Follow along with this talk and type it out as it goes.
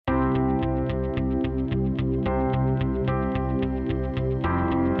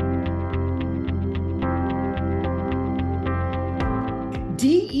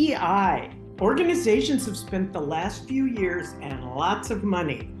DEI. Organizations have spent the last few years and lots of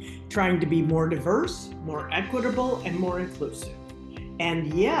money trying to be more diverse, more equitable, and more inclusive.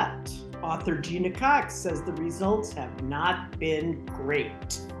 And yet, author Gina Cox says the results have not been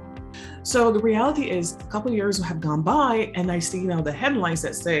great. So the reality is a couple of years have gone by and I see now the headlines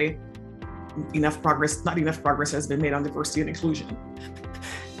that say not enough progress has been made on diversity and inclusion.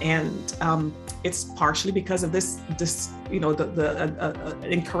 And it's partially because of this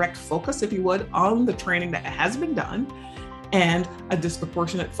incorrect focus, if you would, on the training that has been done, and a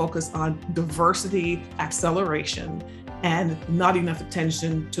disproportionate focus on diversity acceleration, and not enough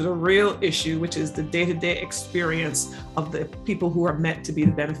attention to the real issue, which is the day-to-day experience of the people who are meant to be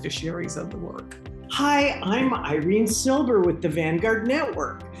the beneficiaries of the work. Hi, I'm Irene Silber with the Vanguard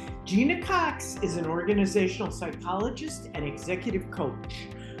Network. Gina Cox is an organizational psychologist and executive coach.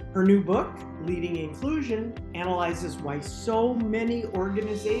 Her new book, Leading Inclusion, analyzes why so many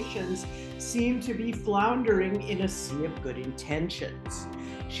organizations seem to be floundering in a sea of good intentions.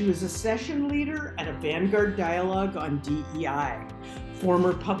 She was a session leader at a Vanguard dialogue on DEI.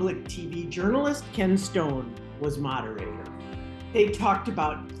 Former public TV journalist Ken Stone was moderator. They talked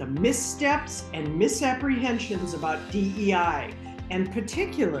about the missteps and misapprehensions about DEI, and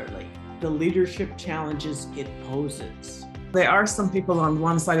particularly the leadership challenges it poses. There are some people on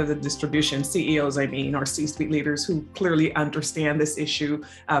one side of the distribution, CEOs, or C-suite leaders, who clearly understand this issue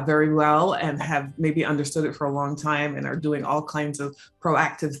very well and have maybe understood it for a long time and are doing all kinds of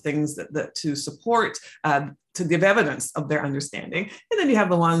proactive things that to support, to give evidence of their understanding. And then you have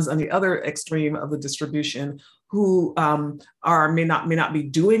the ones on the other extreme of the distribution who may not be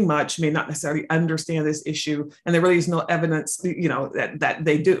doing much, may not necessarily understand this issue, and there really is no evidence, that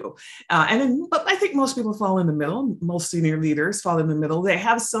they do. But I think most people fall in the middle. Most senior leaders fall in the middle. They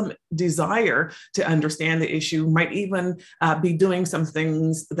have some desire to understand the issue, might even be doing some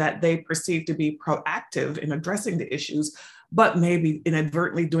things that they perceive to be proactive in addressing the issues, but maybe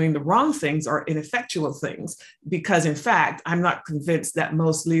inadvertently doing the wrong things or ineffectual things. Because in fact, I'm not convinced that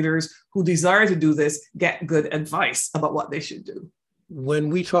most leaders who desire to do this get good advice about what they should do. When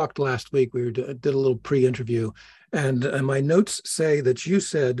we talked last week, we did a little pre-interview, and my notes say that you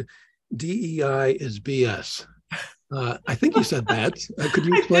said DEI is BS. I think you said that. Could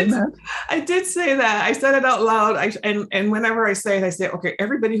you explain that? I did say that. I said it out loud. And whenever I say it, I say, okay,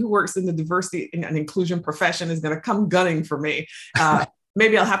 everybody who works in the diversity and inclusion profession is going to come gunning for me.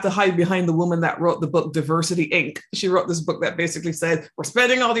 Maybe I'll have to hide behind the woman that wrote the book Diversity Inc. She wrote this book that basically said, we're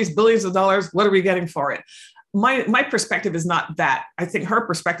spending all these billions of dollars. What are we getting for it? My perspective is not that. I think her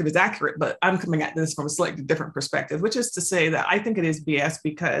perspective is accurate, but I'm coming at this from a slightly different perspective, which is to say that I think it is BS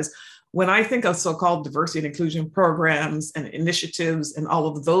because when I think of so-called diversity and inclusion programs and initiatives and all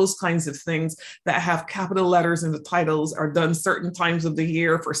of those kinds of things that have capital letters in the titles are done certain times of the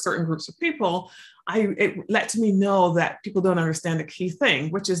year for certain groups of people, it lets me know that people don't understand the key thing,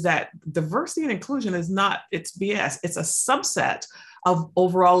 which is that diversity and inclusion is not, it's BS. It's a subset of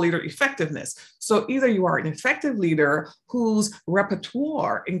overall leader effectiveness. So either you are an effective leader whose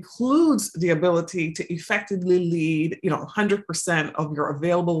repertoire includes the ability to effectively lead, 100% of your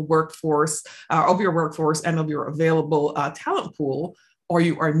available workforce, and of your available talent pool, or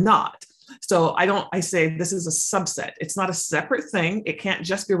you are not. So I say this is a subset. It's not a separate thing. It can't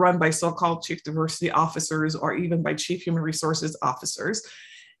just be run by so-called chief diversity officers or even by chief human resources officers.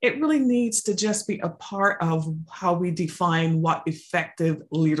 It really needs to just be a part of how we define what effective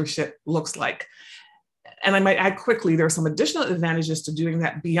leadership looks like. And I might add quickly, there are some additional advantages to doing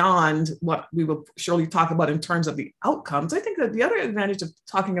that beyond what we will surely talk about in terms of the outcomes. I think that the other advantage of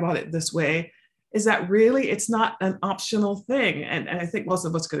talking about it this way is that really it's not an optional thing. And I think most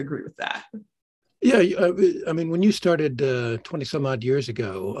of us could agree with that. Yeah, I mean, when you started 20 some odd years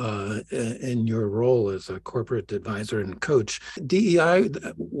ago in your role as a corporate advisor and coach, DEI,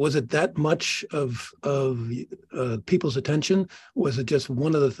 was it that much of people's attention? Was it just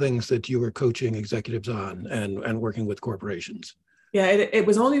one of the things that you were coaching executives on and working with corporations? Yeah, it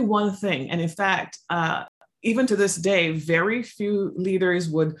was only one thing. And in fact, even to this day, very few leaders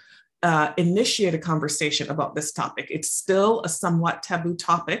would initiate a conversation about this topic. It's still a somewhat taboo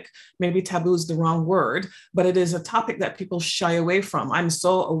topic. Maybe taboo is the wrong word, but it is a topic that people shy away from. I'm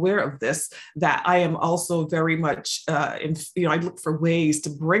so aware of this that I am also very much, I look for ways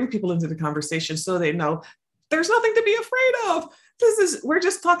to bring people into the conversation so they know there's nothing to be afraid of. We're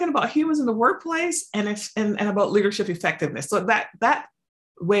just talking about humans in the workplace and about leadership effectiveness. So that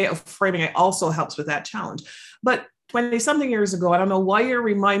way of framing it also helps with that challenge. But 20-something years ago, I don't know why you're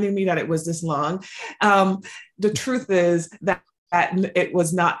reminding me that it was this long. The truth is that it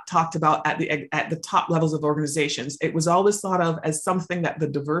was not talked about at the top levels of organizations. It was always thought of as something that the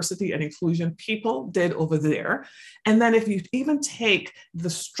diversity and inclusion people did over there. And then if you even take the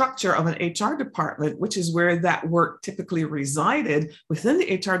structure of an HR department, which is where that work typically resided, within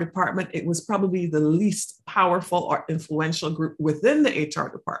the HR department, it was probably the least powerful or influential group within the HR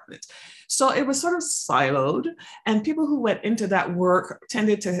department. So it was sort of siloed, and people who went into that work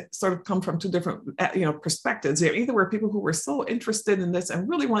tended to sort of come from two different perspectives. There either were people who were so interested in this and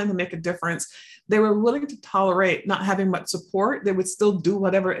really wanting to make a difference, they were willing to tolerate not having much support. They would still do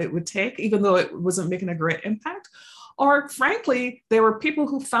whatever it would take, even though it wasn't making a great impact. Or frankly, there were people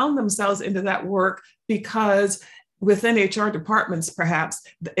who found themselves into that work because within HR departments, perhaps,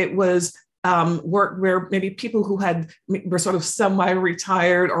 it was work where maybe people who were sort of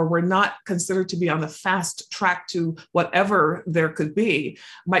semi-retired or were not considered to be on the fast track to whatever there could be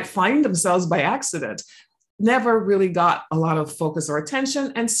might find themselves by accident. Never really got a lot of focus or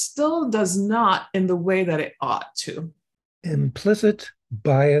attention, and still does not in the way that it ought to. Implicit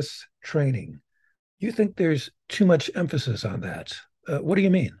bias training. You think there's too much emphasis on that? What do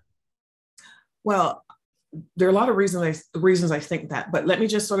you mean? Well, there are a lot of reasons I think that, but let me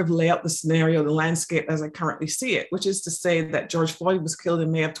just sort of lay out the scenario, the landscape as I currently see it, which is to say that George Floyd was killed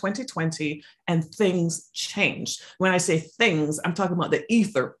in May of 2020 and things changed. When I say things, I'm talking about the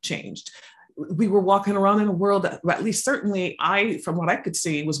ether changed. We were walking around in a world that, at least certainly from what I could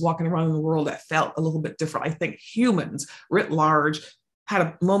see, was walking around in a world that felt a little bit different. I think humans writ large had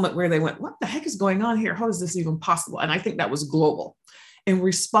a moment where they went, what the heck is going on here? How is this even possible? And I think that was global. In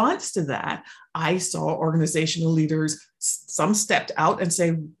response to that, I saw organizational leaders, some stepped out and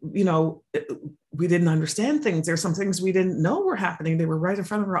say, we didn't understand things. There's some things we didn't know were happening. They were right in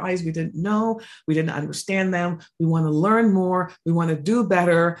front of our eyes. We didn't know. We didn't understand them. We want to learn more. We want to do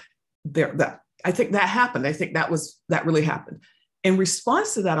better. I think that happened. I think that really happened. In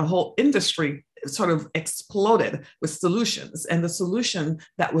response to that, a whole industry sort of exploded with solutions. And the solution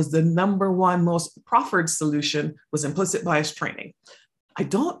that was the number one most proffered solution was implicit bias training. I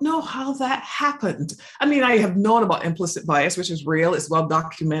don't know how that happened. I mean, I have known about implicit bias, which is real. It's well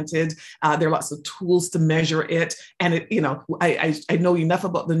documented. There are lots of tools to measure it. And I know enough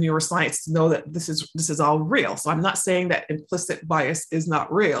about the neuroscience to know that this is all real. So I'm not saying that implicit bias is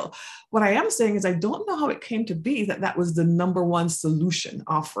not real. What I am saying is I don't know how it came to be that was the number one solution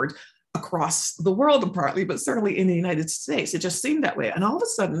offered across the world, and partly, but certainly in the United States. It just seemed that way. And all of a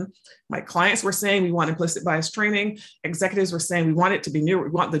sudden, my clients were saying, we want implicit bias training. Executives were saying, we want it to be we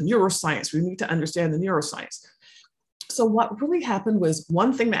want the neuroscience. We need to understand the neuroscience. So what really happened was,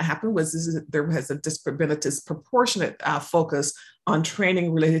 one thing that happened was there has been a disproportionate focus on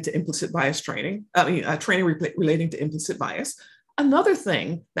training related to implicit bias training, training relating to implicit bias. Another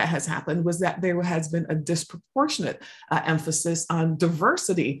thing that has happened was that there has been a disproportionate emphasis on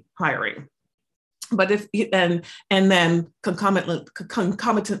diversity hiring. But then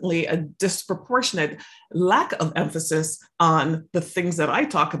concomitantly a disproportionate lack of emphasis on the things that I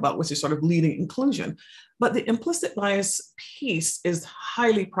talk about, which is sort of leading inclusion. But the implicit bias piece is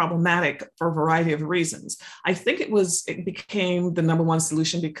highly problematic for a variety of reasons. I think it became the number one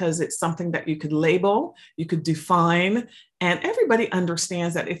solution because it's something that you could label, you could define, and everybody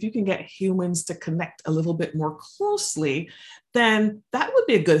understands that if you can get humans to connect a little bit more closely, then that would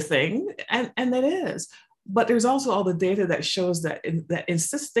be a good thing, and that is. But there's also all the data that shows that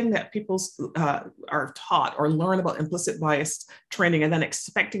insisting that people are taught or learn about implicit bias training and then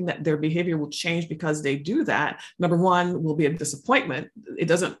expecting that their behavior will change because they do that, number one, will be a disappointment. It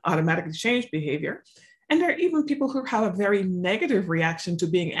doesn't automatically change behavior. And there are even people who have a very negative reaction to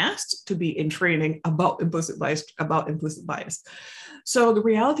being asked to be in training about implicit bias. So the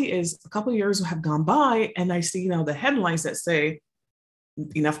reality is a couple of years have gone by and I see now the headlines that say,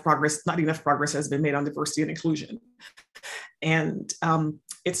 not enough progress has been made on diversity and inclusion. And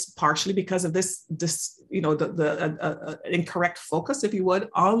it's partially because of this the incorrect focus, if you would,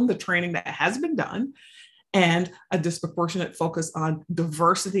 on the training that has been done, and a disproportionate focus on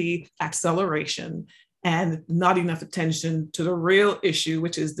diversity acceleration, and not enough attention to the real issue,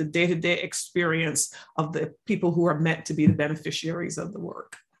 which is the day-to-day experience of the people who are meant to be the beneficiaries of the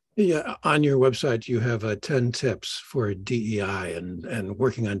work. Yeah, on your website, you have 10 tips for DEI and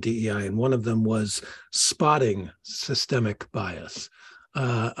working on DEI, and one of them was spotting systemic bias.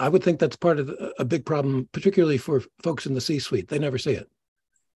 I would think that's part of a big problem, particularly for folks in the C-suite. They never see it.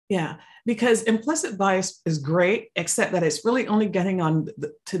 Yeah, because implicit bias is great, except that it's really only getting on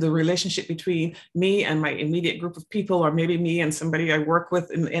to the relationship between me and my immediate group of people, or maybe me and somebody I work with,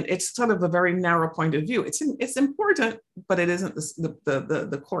 and it's sort of a very narrow point of view. It's important, but it isn't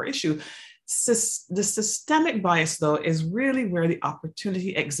the core issue. The systemic bias, though, is really where the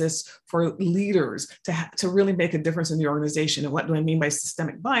opportunity exists for leaders to really make a difference in the organization. And what do I mean by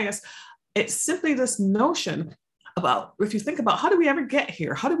systemic bias? It's simply this notion about, if you think about how do we ever get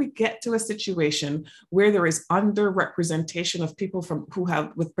here? How do we get to a situation where there is underrepresentation of people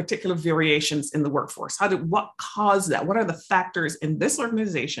with particular variations in the workforce? What caused that? What are the factors in this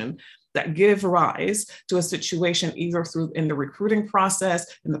organization that give rise to a situation, either in the recruiting process,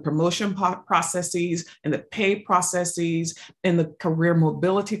 in the promotion processes, in the pay processes, in the career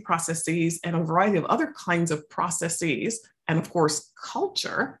mobility processes, and a variety of other kinds of processes, and of course,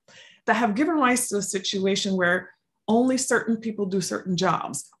 culture, that have given rise to a situation where only certain people do certain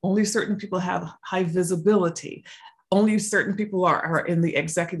jobs, only certain people have high visibility, only certain people are in the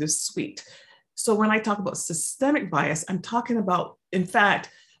executive suite. So when I talk about systemic bias, I'm talking about, in fact,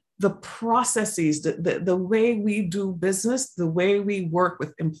 the processes, the way we do business, the way we work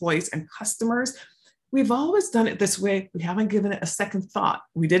with employees and customers. We've always done it this way. We haven't given it a second thought.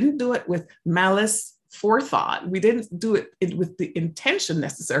 We didn't do it with malice, forethought. We didn't do it with the intention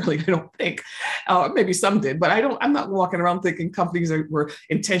necessarily, I don't think. Maybe some did, but I'm not walking around thinking companies were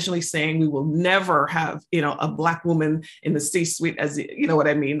intentionally saying we will never have, a Black woman in the C-suite, as you know what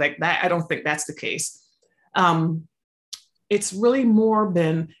I mean? Like that, I don't think that's the case. It's really more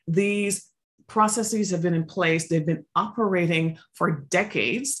been these processes have been in place. They've been operating for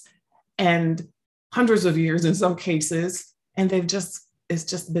decades and hundreds of years in some cases, and it's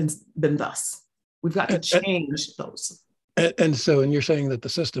just been thus. We've got to change those. And you're saying that the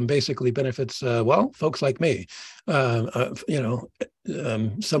system basically benefits, folks like me,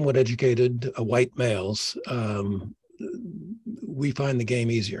 somewhat educated white males. We find the game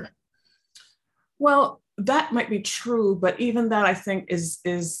easier. Well, that might be true, but even that I think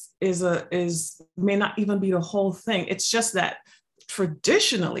may not even be the whole thing. It's just that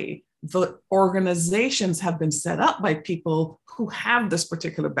traditionally, the organizations have been set up by people who have this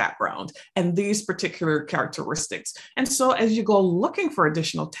particular background and these particular characteristics. And so as you go looking for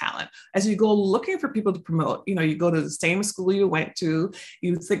additional talent, as you go looking for people to promote, you go to the same school you went to,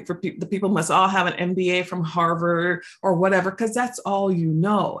 you think the people must all have an MBA from Harvard or whatever, because that's all you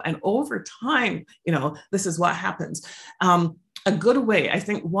know. And over time, this is what happens. A good way, I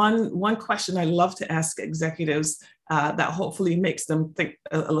think one question I love to ask executives that hopefully makes them think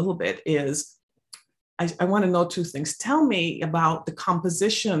a little bit is, I want to know two things. Tell me about the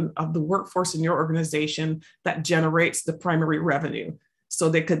composition of the workforce in your organization that generates the primary revenue. So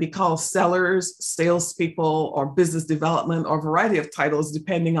they could be called sellers, salespeople, or business development, or a variety of titles,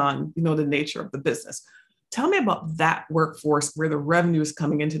 depending on the nature of the business. Tell me about that workforce where the revenue is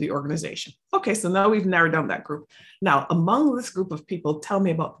coming into the organization. Okay, so now we've narrowed down that group. Now, among this group of people, tell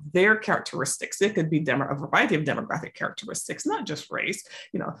me about their characteristics. It could be a variety of demographic characteristics, not just race,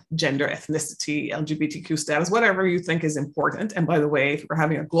 gender, ethnicity, LGBTQ status, whatever you think is important. And by the way, if we're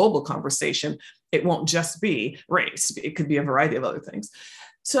having a global conversation, it won't just be race. It could be a variety of other things.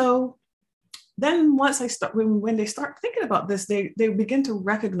 So then when they start thinking about this, they begin to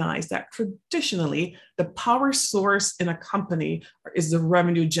recognize that traditionally the power source in a company is the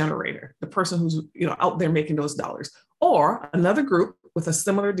revenue generator, the person who's out there making those dollars. Or another group with a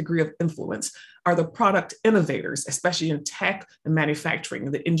similar degree of influence are the product innovators, especially in tech and manufacturing,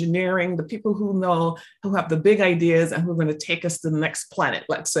 the engineering, the people who have the big ideas and who are going to take us to the next planet,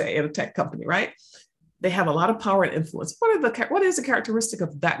 let's say, in a tech company, right? They have a lot of power and influence. What is the characteristic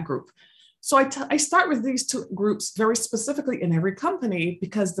of that group? So I start with these two groups very specifically in every company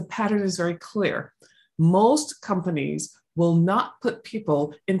because the pattern is very clear. Most companies will not put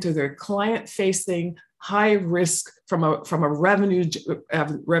people into their client-facing, high risk from a revenue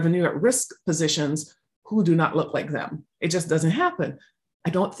at risk positions who do not look like them. It just doesn't happen. I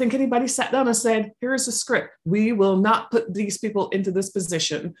don't think anybody sat down and said, here's a script. We will not put these people into this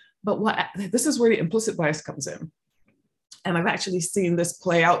position. But this is where the implicit bias comes in. And I've actually seen this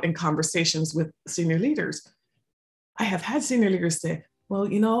play out in conversations with senior leaders. I have had senior leaders say, well,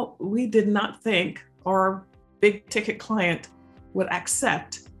 we did not think our big ticket client would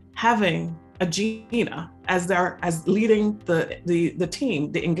accept having a Gina as leading the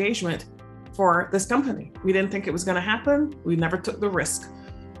team, the engagement for this company. We didn't think it was going to happen. We never took the risk.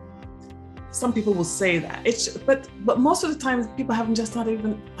 Some people will say that. But most of the time, people haven't just not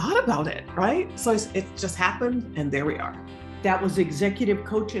even thought about it, right? So it just happened, and there we are. That was executive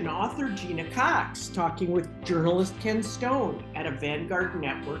coach and author Gina Cox talking with journalist Ken Stone at a Vanguard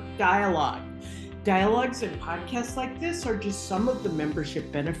Network dialogue. Dialogues and podcasts like this are just some of the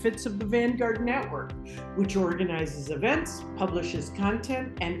membership benefits of the Vanguard Network, which organizes events, publishes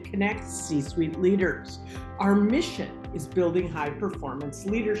content, and connects C-suite leaders. Our mission is building high-performance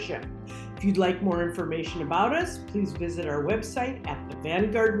leadership. If you'd like more information about us, please visit our website at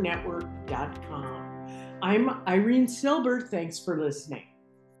thevanguardnetwork.com. I'm Irene Silber. Thanks for listening.